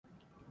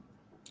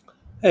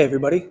Hey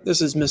everybody,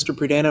 this is Mr.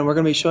 Predana and we're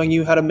going to be showing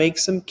you how to make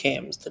some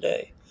cams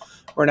today.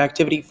 We're in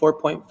activity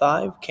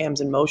 4.5,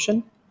 cams in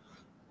motion,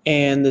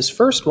 and this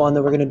first one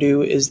that we're going to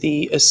do is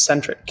the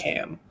eccentric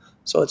cam.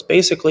 So it's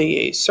basically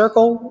a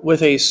circle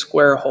with a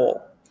square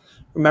hole.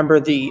 Remember,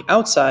 the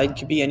outside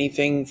could be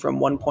anything from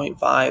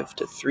 1.5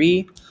 to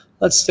 3.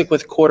 Let's stick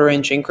with 1/4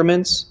 inch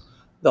increments.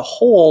 The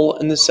hole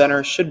in the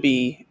center should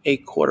be a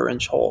 1/4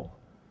 inch hole.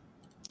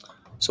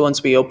 So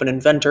once we open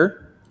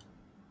Inventor,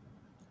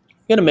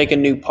 I'm going to make a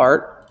new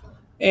part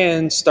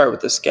and start with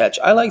the sketch.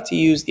 I like to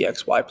use the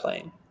XY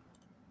plane.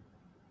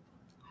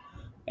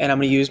 And I'm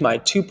going to use my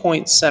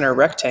 2-point center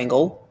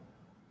rectangle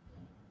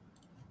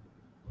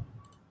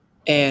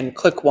and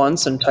click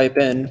once and type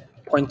in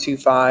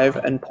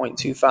 0.25 and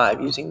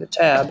 0.25 using the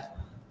tab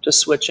to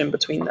switch in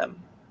between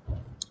them.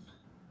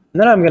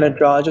 And then I'm going to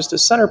draw just a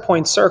center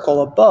point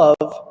circle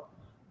above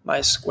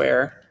my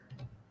square,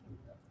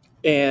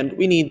 and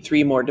we need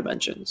 3 more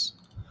dimensions.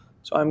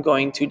 So I'm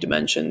going to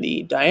dimension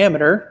the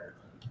diameter.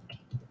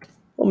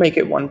 We'll make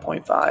it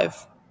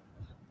 1.5.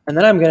 And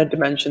then I'm going to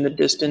dimension the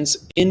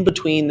distance in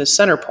between the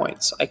center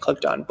points. I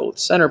clicked on both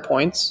center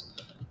points,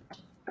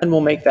 and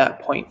we'll make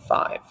that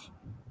 0.5.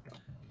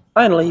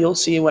 Finally, you'll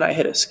see when I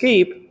hit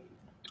escape,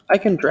 I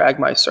can drag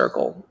my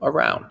circle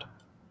around.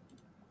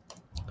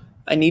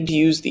 I need to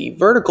use the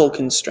vertical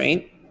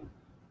constraint,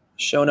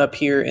 shown up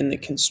here in the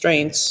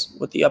constraints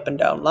with the up and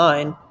down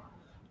line,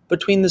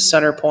 between the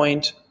center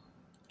point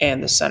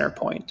and the center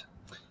point.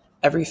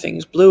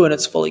 Everything's blue and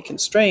it's fully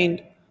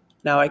constrained.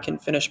 Now I can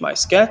finish my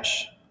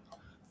sketch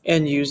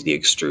and use the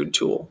extrude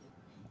tool.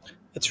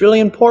 It's really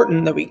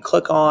important that we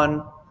click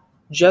on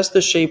just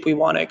the shape we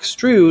want to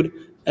extrude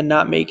and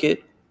not make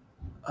it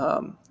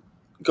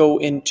go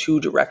in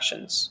 2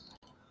 directions.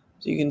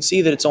 So you can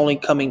see that it's only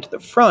coming to the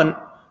front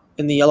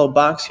in the yellow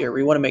box here.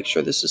 We want to make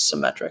sure this is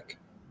symmetric.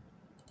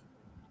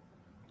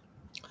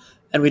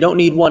 And we don't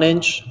need 1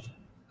 inch.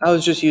 I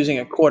was just using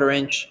a 1/4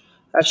 inch.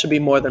 That should be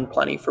more than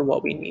plenty for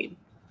what we need.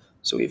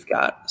 So we've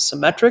got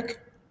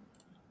symmetric,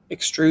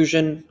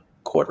 extrusion,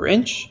 1/4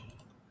 inch.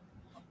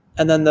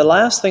 And then the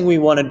last thing we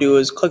want to do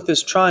is click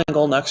this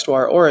triangle next to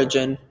our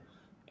origin,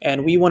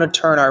 and we want to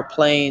turn our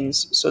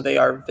planes so they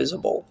are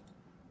visible.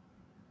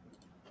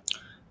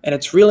 And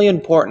it's really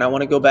important, I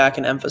want to go back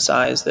and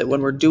emphasize that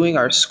when we're doing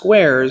our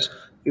squares,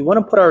 we want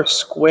to put our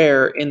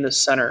square in the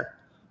center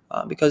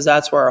because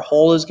that's where our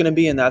hole is going to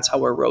be, and that's how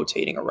we're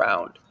rotating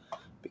around.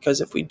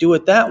 Because if we do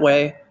it that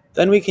way,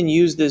 then we can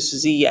use this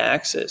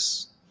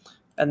z-axis,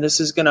 and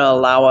this is going to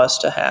allow us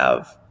to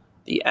have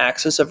the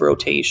axis of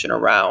rotation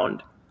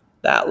around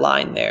that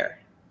line there.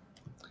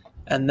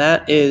 And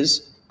that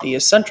is the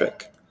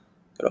eccentric.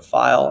 Go to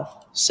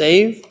File,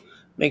 Save,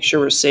 make sure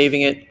we're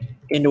saving it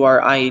into our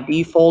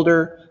IED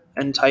folder,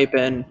 and type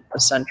in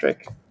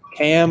eccentric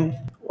cam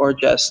or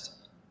just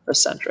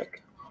eccentric.